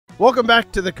Welcome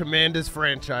back to the Commanders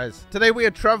franchise. Today we are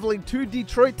traveling to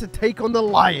Detroit to take on the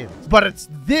Lions. But it's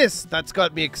this that's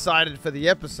got me excited for the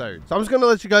episode. So I'm just going to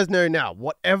let you guys know now,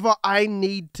 whatever I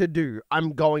need to do,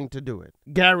 I'm going to do it.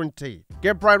 Guaranteed.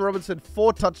 Get Brian Robinson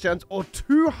 4 touchdowns or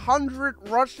 200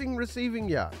 rushing receiving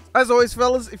yards. As always,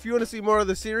 fellas, if you want to see more of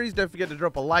the series, don't forget to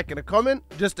drop a like and a comment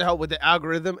just to help with the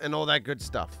algorithm and all that good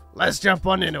stuff. Let's jump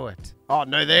on into it. Oh,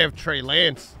 no, they have Trey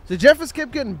Lance. So Jeffers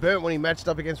kept getting burnt when he matched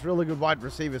up against really good wide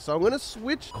receivers. So I'm going to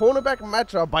switch cornerback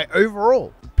matchup by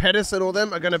overall. Pettis and all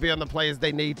them are going to be on the players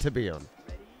they need to be on.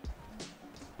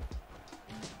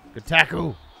 Good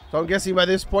tackle. So I'm guessing by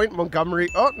this point, Montgomery...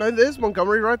 Oh, no, there's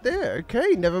Montgomery right there.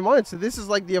 Okay, never mind. So this is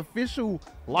like the official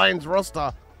Lions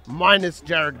roster minus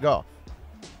Jared Goff.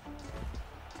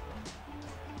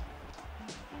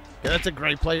 Okay, that's a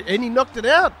great play. And he knocked it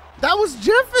out. That was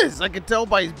Jeffers. I could tell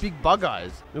by his big bug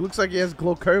eyes. It looks like he has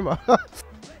glaucoma.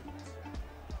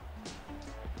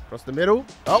 Across the middle.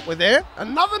 Oh, we're there.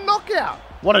 Another knockout.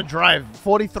 What a drive.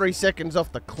 43 seconds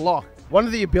off the clock. One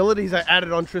of the abilities I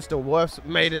added on Tristan Wirfs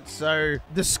made it so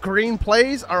the screen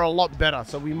plays are a lot better.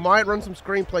 So we might run some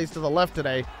screen plays to the left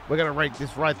today. We're going to rake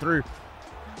this right through.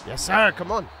 Yes, sir.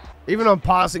 Come on. Even on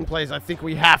passing plays, I think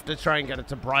we have to try and get it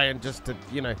to Brian just to,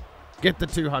 you know, get the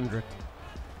 200.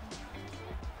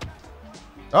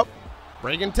 Oh,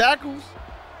 breaking tackles.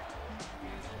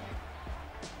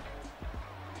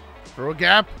 Through a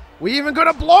gap. We even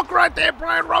got a block right there.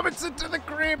 Brian Robinson to the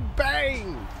crib.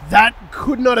 Bang. That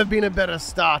could not have been a better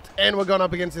start. And we're going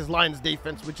up against his Lions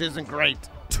defense, which isn't great.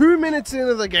 2 minutes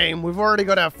into the game, we've already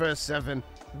got our first 7.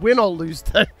 Win or lose,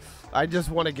 though. I just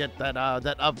want to get that,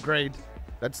 that upgrade.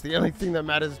 That's the only thing that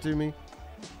matters to me.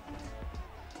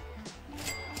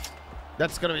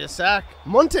 That's going to be a sack.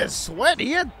 Montez Sweat,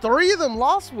 he had 3 of them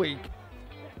last week.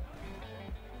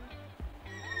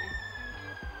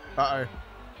 Uh-oh.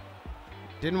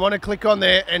 Didn't want to click on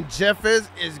there, and Jeffers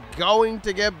is going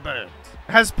to get burnt.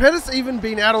 Has Pettis even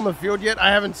been out on the field yet? I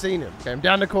haven't seen him. Okay, I'm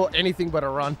down to call anything but a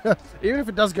run. Even if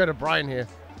it does go to Brian here.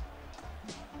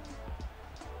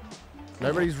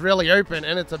 Nobody's really open,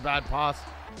 and it's a bad pass.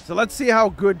 So let's see how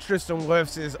good Tristan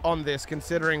Wirfs is on this,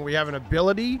 considering we have an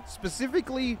ability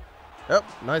specifically... Oh,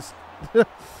 nice.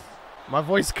 My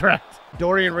voice cracked.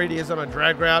 Dorian Reedy is on a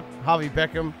drag route. Harvey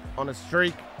Beckham on a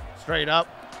streak. Straight up.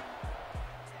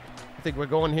 I think we're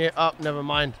going here. Oh, never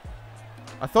mind.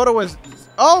 I thought it was...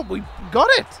 Oh, we got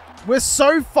it. We're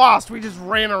so fast. We just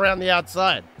ran around the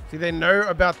outside. See, they know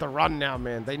about the run now,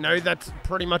 man. They know that's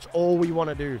pretty much all we want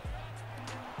to do.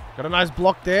 Got a nice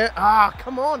block there. Ah,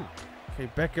 come on. Okay,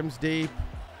 Beckham's deep.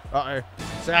 Uh-oh.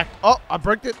 Sacked. Oh, I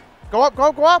bricked it. Go up, go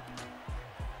up, go up.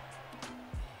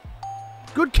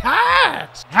 Good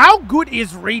catch. How good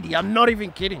is Reedy? I'm not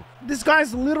even kidding. This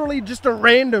guy's literally just a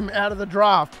random out of the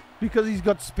draft because he's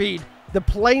got speed. The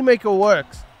playmaker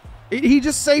works. He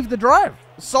just saved the drive.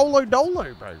 Solo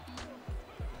dolo, bro.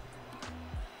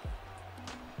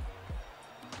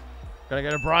 Gotta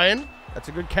go to Brian. That's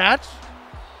a good catch.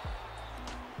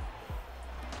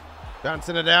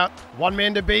 Bouncing it out. One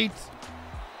man to beat.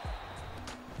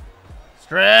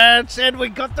 Stretch, and we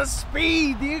got the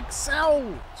speed, the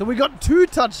excel. So we got 2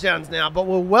 touchdowns now, but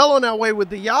we're well on our way with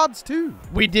the yards too.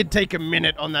 We did take a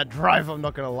minute on that drive, I'm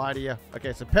not going to lie to you.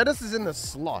 Okay, so Pettis is in the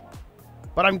slot.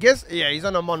 But I'm guessing, yeah, he's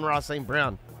on Amon-Ra St.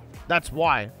 Brown. That's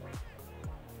why.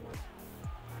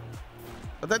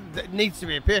 But that needs to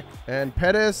be a pick. And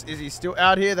Pettis, is he still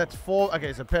out here? That's 4.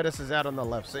 Okay, so Pettis is out on the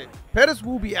left. So Pettis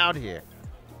will be out here.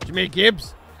 Jameer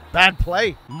Gibbs, bad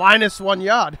play. -1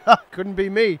 yard. Couldn't be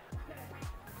me.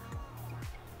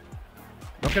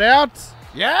 Knock it out.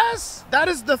 Yes! That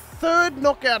is the 3rd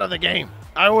knockout of the game.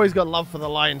 I always got love for the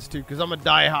Lions too because I'm a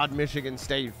diehard Michigan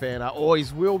State fan. I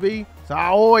always will be. So I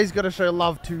always got to show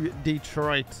love to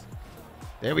Detroit.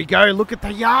 There we go. Look at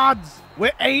the yards.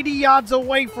 We're 80 yards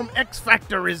away from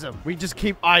X-Factorism. We just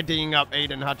keep IDing up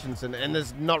Aiden Hutchinson and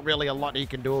there's not really a lot he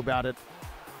can do about it.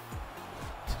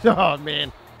 Oh,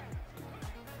 man.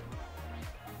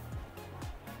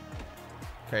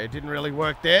 Okay, it didn't really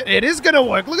work there. It is going to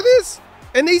work. Look at this.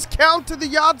 And these count to the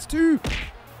yards too.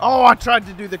 Oh, I tried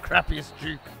to do the crappiest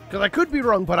juke. Because I could be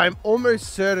wrong, but I'm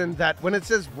almost certain that when it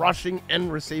says rushing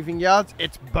and receiving yards,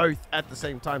 it's both at the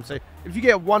same time. So if you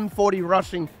get 140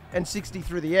 rushing and 60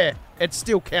 through the air, it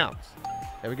still counts.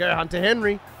 There we go, Hunter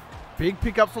Henry. Big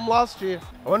pickup from last year.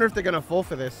 I wonder if they're going to fall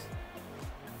for this.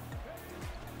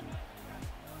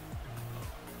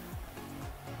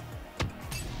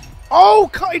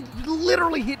 Oh, it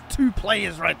literally hit 2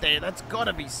 players right there. That's got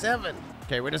to be 7.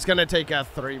 Okay, we're just going to take our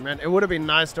 3, man. It would have been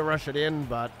nice to rush it in,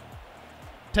 but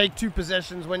take 2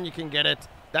 possessions when you can get it.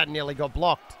 That nearly got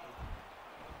blocked.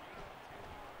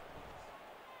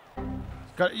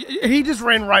 He just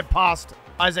ran right past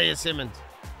Isaiah Simmons.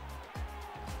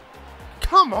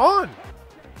 Come on.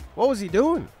 What was he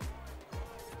doing?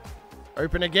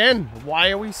 Open again.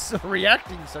 Why are we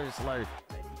reacting so slow?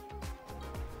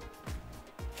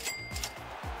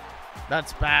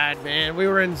 That's bad, man. We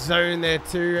were in zone there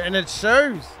too, and it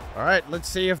shows. All right, let's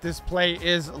see if this play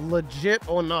is legit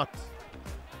or not.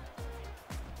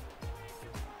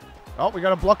 Oh, we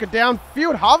got to block it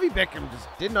downfield. Harvey Beckham just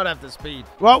did not have the speed.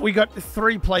 Well, we got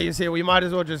 3 players here. We might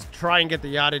as well just try and get the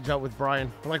yardage up with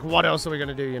Brian. Like, what else are we going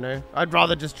to do, you know? I'd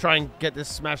rather just try and get this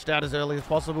smashed out as early as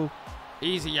possible.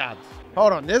 Easy yards.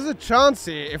 Hold on. There's a chance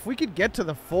here. If we could get to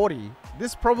the 40,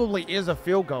 this probably is a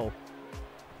field goal.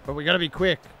 But we got to be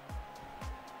quick.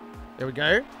 There we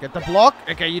go. Get the block.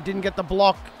 Okay, you didn't get the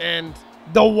block. And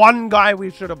the one guy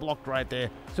we should have blocked right there.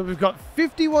 So we've got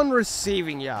 51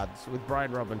 receiving yards with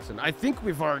Brian Robinson. I think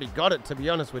we've already got it, to be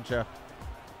honest with you.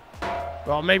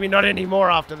 Well, maybe not anymore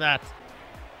after that.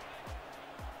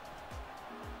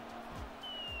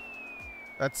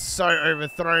 That's so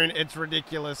overthrown. It's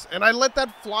ridiculous. And I let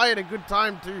that fly at a good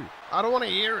time, too. I don't want to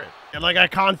hear it. And, like, I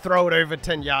can't throw it over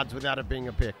 10 yards without it being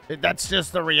a pick. That's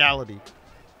just the reality.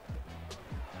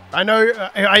 I know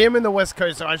I am in the West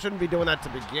Coast, so I shouldn't be doing that to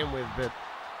begin with, but...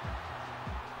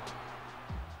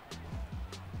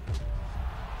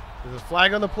 There's a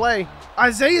flag on the play.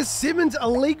 Isaiah Simmons,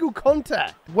 illegal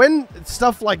contact. When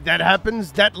stuff like that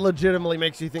happens, that legitimately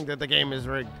makes you think that the game is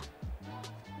rigged.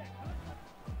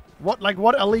 What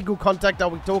illegal contact are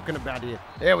we talking about here?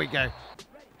 There we go.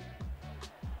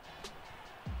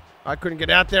 I couldn't get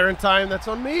out there in time. That's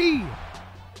on me.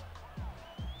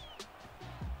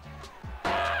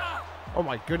 Oh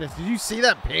my goodness, did you see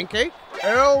that pancake?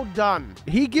 Earl Dunn.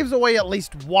 He gives away at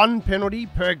least 1 penalty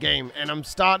per game, and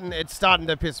it's starting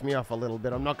to piss me off a little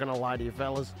bit. I'm not going to lie to you,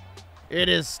 fellas. It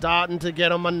is starting to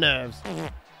get on my nerves.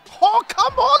 Oh,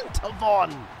 come on,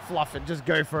 Tavon. Fluff it, just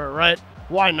go for it, right?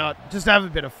 Why not? Just have a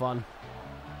bit of fun.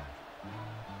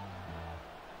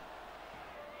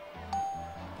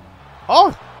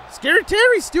 Oh, Scary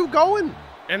Terry's still going.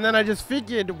 And then I just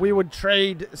figured we would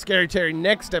trade Scary Terry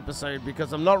next episode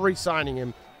because I'm not re-signing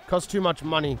him. Costs too much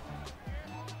money.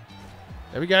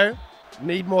 There we go.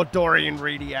 Need more Dorian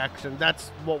Reedy action. That's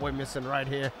what we're missing right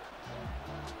here.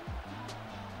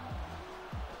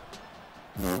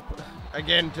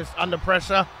 Again, just under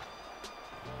pressure.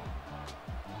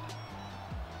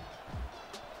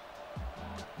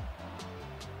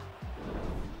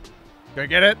 Go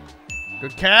get it.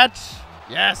 Good catch.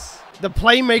 Yes. The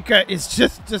playmaker is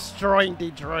just destroying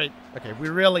Detroit. Okay, we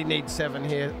really need 7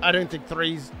 here. I don't think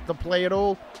 3's the play at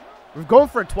all. We've gone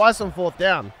for it twice on 4th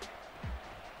down.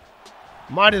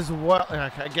 Might as well.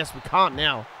 Okay, I guess we can't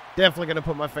now. Definitely going to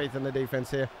put my faith in the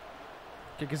defense here.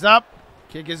 Kick is up.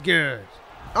 Kick is good.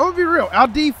 I'm going to be real. Our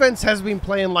defense has been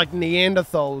playing like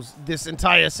Neanderthals this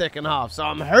entire second half. So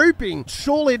I'm hoping,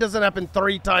 surely it doesn't happen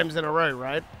 3 times in a row,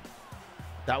 right?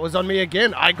 That was on me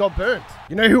again. I got burnt.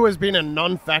 You know who has been a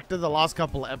non-factor the last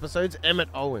couple of episodes? Emmett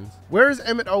Owens. Where is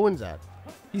Emmett Owens at?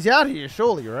 He's out here,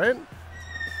 surely, right?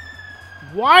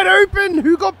 Wide open.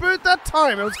 Who got burnt that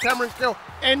time? It was Cameron Skill.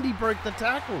 And he broke the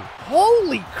tackle.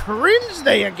 Holy cringe,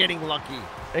 they are getting lucky.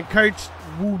 And coach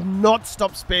will not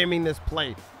stop spamming this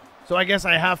play. So I guess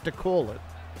I have to call it.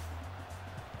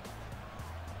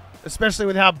 Especially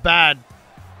with how bad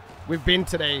we've been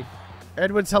today.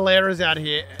 Edwards Hilaire's out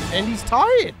here, and he's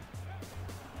tired.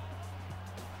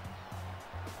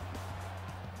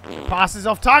 Passes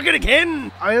off target again.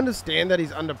 I understand that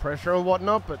he's under pressure and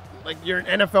whatnot, but like you're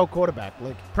an NFL quarterback.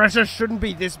 Like pressure shouldn't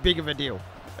be this big of a deal,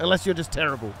 unless you're just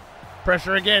terrible.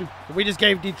 Pressure again. We just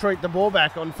gave Detroit the ball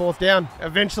back on 4th down.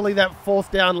 Eventually, that 4th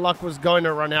down luck was going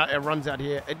to run out. It runs out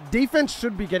here. Defense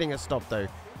should be getting a stop, though.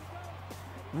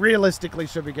 Realistically,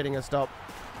 should be getting a stop.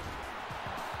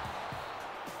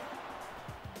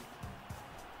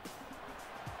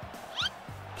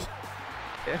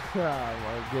 Oh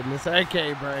my goodness.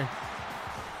 Okay, bro.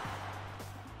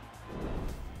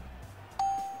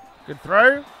 Good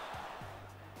throw.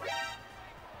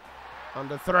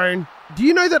 Underthrown. Do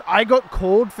you know that I got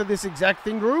called for this exact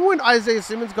thing? Remember when Isaiah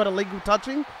Simmons got illegal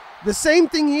touching? The same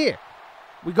thing here.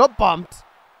 We got bumped.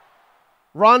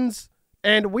 Runs.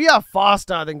 And we are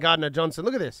faster than Gardner Johnson.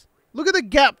 Look at this. Look at the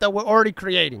gap that we're already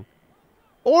creating.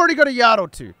 Already got a yard or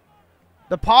 2.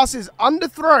 The pass is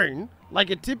underthrown, like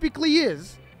it typically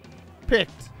is.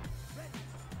 Picked.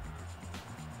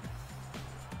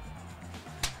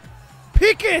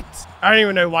 Pick it! I don't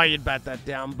even know why you'd bat that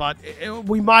down, but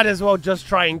we might as well just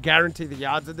try and guarantee the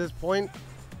yards at this point.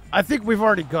 I think we've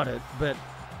already got it, but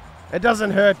it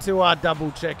doesn't hurt to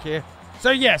double check here. So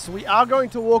yes, we are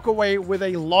going to walk away with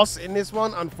a loss in this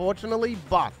one, unfortunately,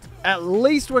 but at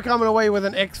least we're coming away with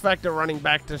an X Factor running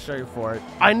back to show for it.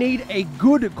 I need a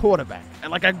good quarterback,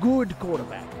 like a good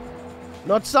quarterback.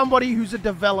 Not somebody who's a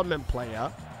development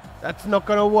player. That's not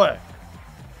going to work.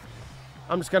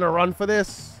 I'm just going to run for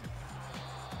this.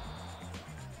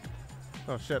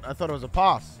 Oh shit, I thought it was a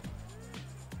pass.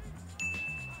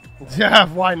 Yeah,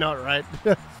 why not, right?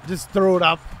 Just throw it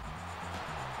up.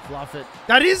 Fluff it.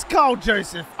 That is Carl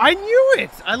Joseph. I knew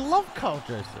it. I love Carl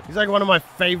Joseph. He's like one of my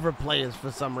favorite players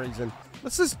for some reason.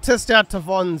 Let's just test out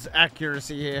Tavon's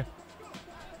accuracy here.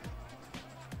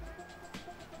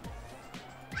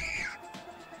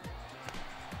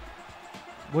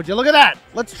 Would you look at that?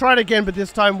 Let's try it again, but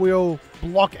this time we'll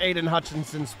block Aiden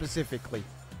Hutchinson specifically.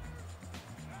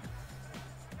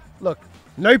 Look,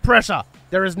 no pressure.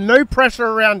 There is no pressure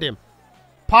around him.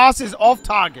 Pass is off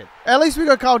target. At least we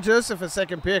got Carl Joseph a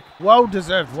second pick. Well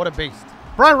deserved. What a beast.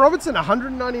 Brian Robertson,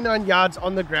 199 yards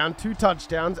on the ground, 2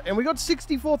 touchdowns, and we got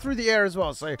 64 through the air as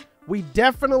well. So we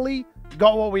definitely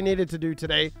got what we needed to do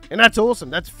today, and that's awesome.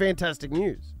 That's fantastic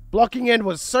news. Blocking end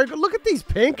was so good. Look at these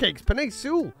pancakes. Panay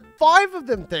Sewell, 5 of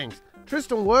them things.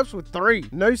 Tristan Wirfs with 3.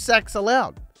 No sacks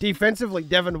allowed. Defensively,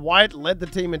 Devin White led the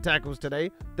team in tackles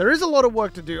today. There is a lot of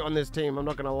work to do on this team, I'm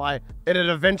not going to lie. It'd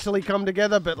eventually come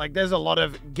together, but like there's a lot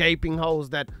of gaping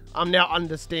holes that I'm now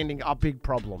understanding are big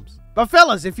problems. But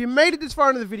fellas, if you made it this far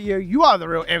into the video, you are the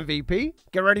real MVP.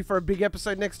 Get ready for a big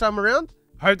episode next time around.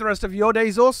 Hope the rest of your day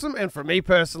is awesome, and for me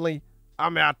personally,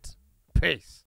 I'm out. Peace.